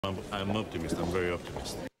I'm optimist. I'm very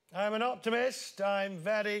optimistic. I'm an optimist. I'm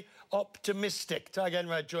very optimistic. Tadhg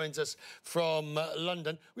Enright joins us from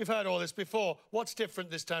London. We've heard all this before. What's different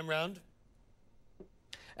this time round?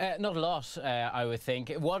 Not a lot, I would think.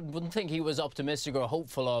 One thing he was optimistic or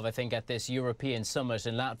hopeful of, I think, at this European summit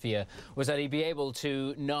in Latvia was that he'd be able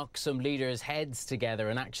to knock some leaders' heads together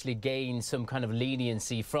and actually gain some kind of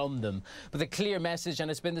leniency from them. But the clear message, and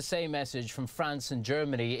it's been the same message from France and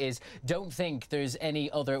Germany, is don't think there's any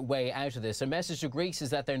other way out of this. A message to Greece is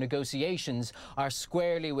that their negotiations are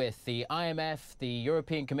squarely with the IMF, the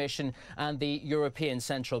European Commission and the European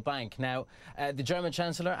Central Bank. Now, the German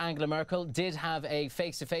Chancellor, Angela Merkel, did have a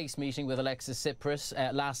face-to-face meeting with Alexis Tsipras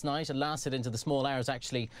last night. It lasted into the small hours,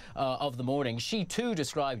 actually, of the morning. She, too,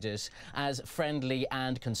 described it as friendly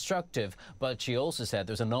and constructive, but she also said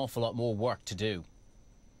there's an awful lot more work to do.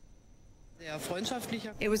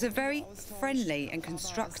 It was a very friendly and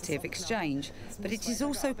constructive exchange, but it is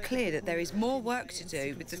also clear that there is more work to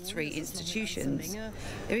do with the three institutions.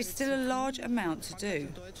 There is still a large amount to do.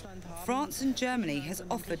 France and Germany has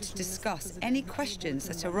offered to discuss any questions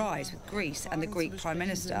that arise with Greece and the Greek Prime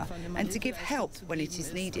Minister and to give help when it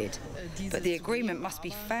is needed. But the agreement must be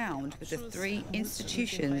found with the three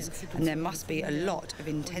institutions, and there must be a lot of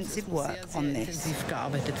intensive work on this.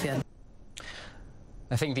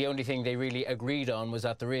 I think the only thing they really agreed on was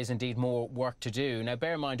that there is indeed more work to do. Now,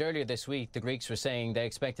 bear in mind, earlier this week, the Greeks were saying they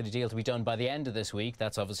expected a deal to be done by the end of this week.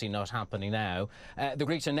 That's obviously not happening now. The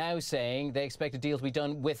Greeks are now saying they expect a deal to be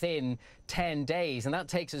done within 10 days. And that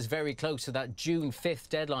takes us very close to that June 5th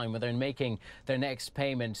deadline where they're making their next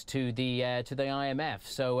payment to the IMF.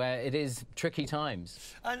 So it is tricky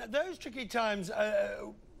times. And those tricky times,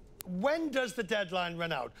 when does the deadline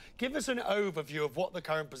run out? Give us an overview of what the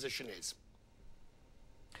current position is.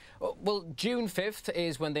 Well, June 5th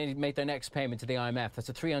is when they make their next payment to the IMF. That's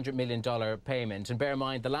a $300 million payment. And bear in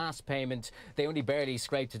mind, the last payment, they only barely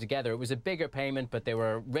scraped it together. It was a bigger payment, but they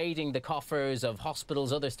were raiding the coffers of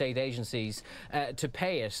hospitals, other state agencies to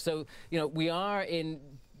pay it. So, you know, we are in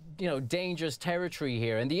dangerous territory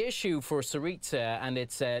here. And the issue for Syriza and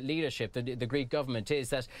its leadership, the Greek government,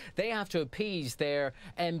 is that they have to appease their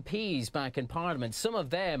MPs back in Parliament. Some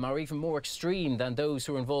of them are even more extreme than those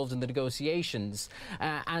who are involved in the negotiations.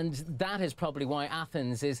 And that is probably why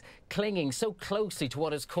Athens is clinging so closely to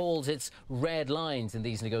what is called its red lines in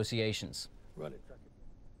these negotiations. Run it.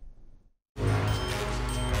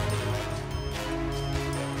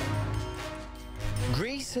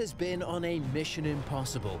 Greece has been on a mission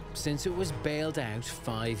impossible since it was bailed out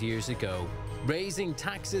 5 years ago, raising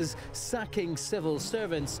taxes, sacking civil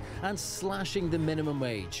servants and slashing the minimum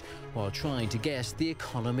wage while trying to get the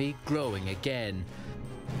economy growing again.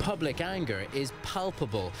 Public anger is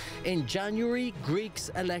palpable. In January, Greeks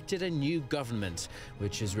elected a new government,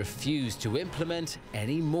 which has refused to implement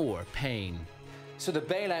any more pain. So the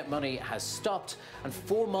bailout money has stopped and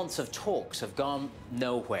 4 months of talks have gone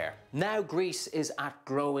nowhere. Now Greece is at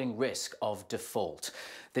growing risk of default.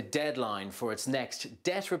 The deadline for its next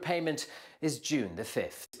debt repayment is June the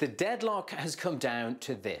 5th. The deadlock has come down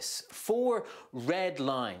to this: 4 red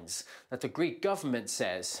lines that the Greek government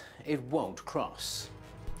says it won't cross.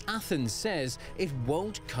 Athens says it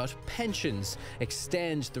won't cut pensions,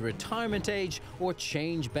 extend the retirement age or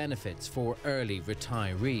change benefits for early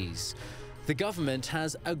retirees. The government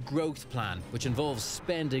has a growth plan which involves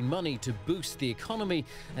spending money to boost the economy,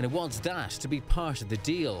 and it wants that to be part of the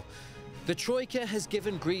deal. The Troika has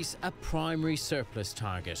given Greece a primary surplus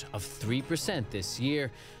target of 3% this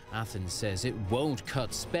year. Athens says it won't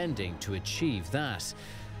cut spending to achieve that.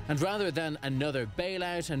 And rather than another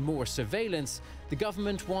bailout and more surveillance, the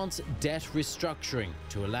government wants debt restructuring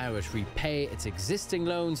to allow it repay its existing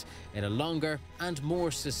loans in a longer and more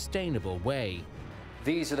sustainable way.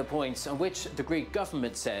 These are the points on which the Greek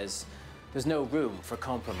government says there's no room for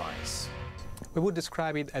compromise. We would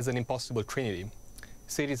describe it as an impossible trinity.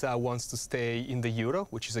 Syriza wants to stay in the euro,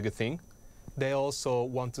 which is a good thing. They also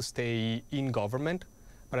want to stay in government,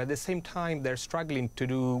 but at the same time they're struggling to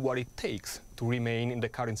do what it takes to remain in the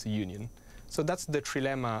currency union. So that's the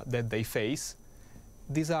trilemma that they face.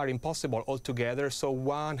 These are impossible altogether, so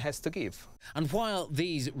one has to give. And while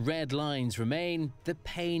these red lines remain, the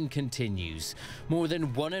pain continues. More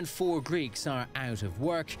than 1 in 4 Greeks are out of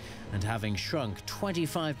work, and having shrunk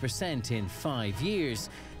 25% in 5 years,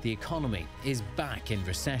 the economy is back in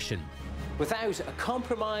recession. Without a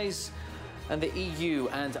compromise, and the EU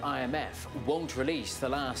and IMF won't release the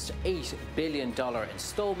last $8 billion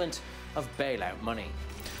instalment of bailout money.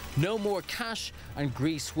 No more cash, and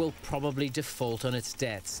Greece will probably default on its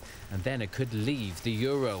debts, and then it could leave the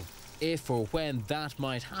euro. if or when that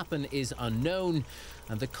might happen is unknown,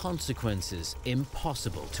 and the consequences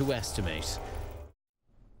impossible to estimate.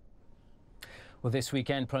 Well, this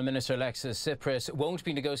weekend, Prime Minister Alexis Tsipras won't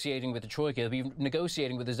be negotiating with the Troika. He'll be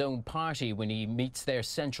negotiating with his own party when he meets their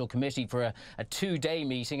central committee for a two-day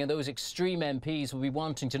meeting. And those extreme MPs will be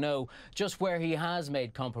wanting to know just where he has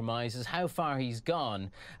made compromises, how far he's gone.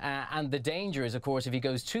 And the danger is, of course, if he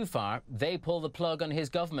goes too far, they pull the plug on his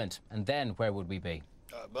government. And then where would we be?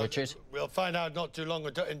 Richard? We'll find out not too long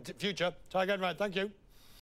in the future. Tadhg Enright, thank you.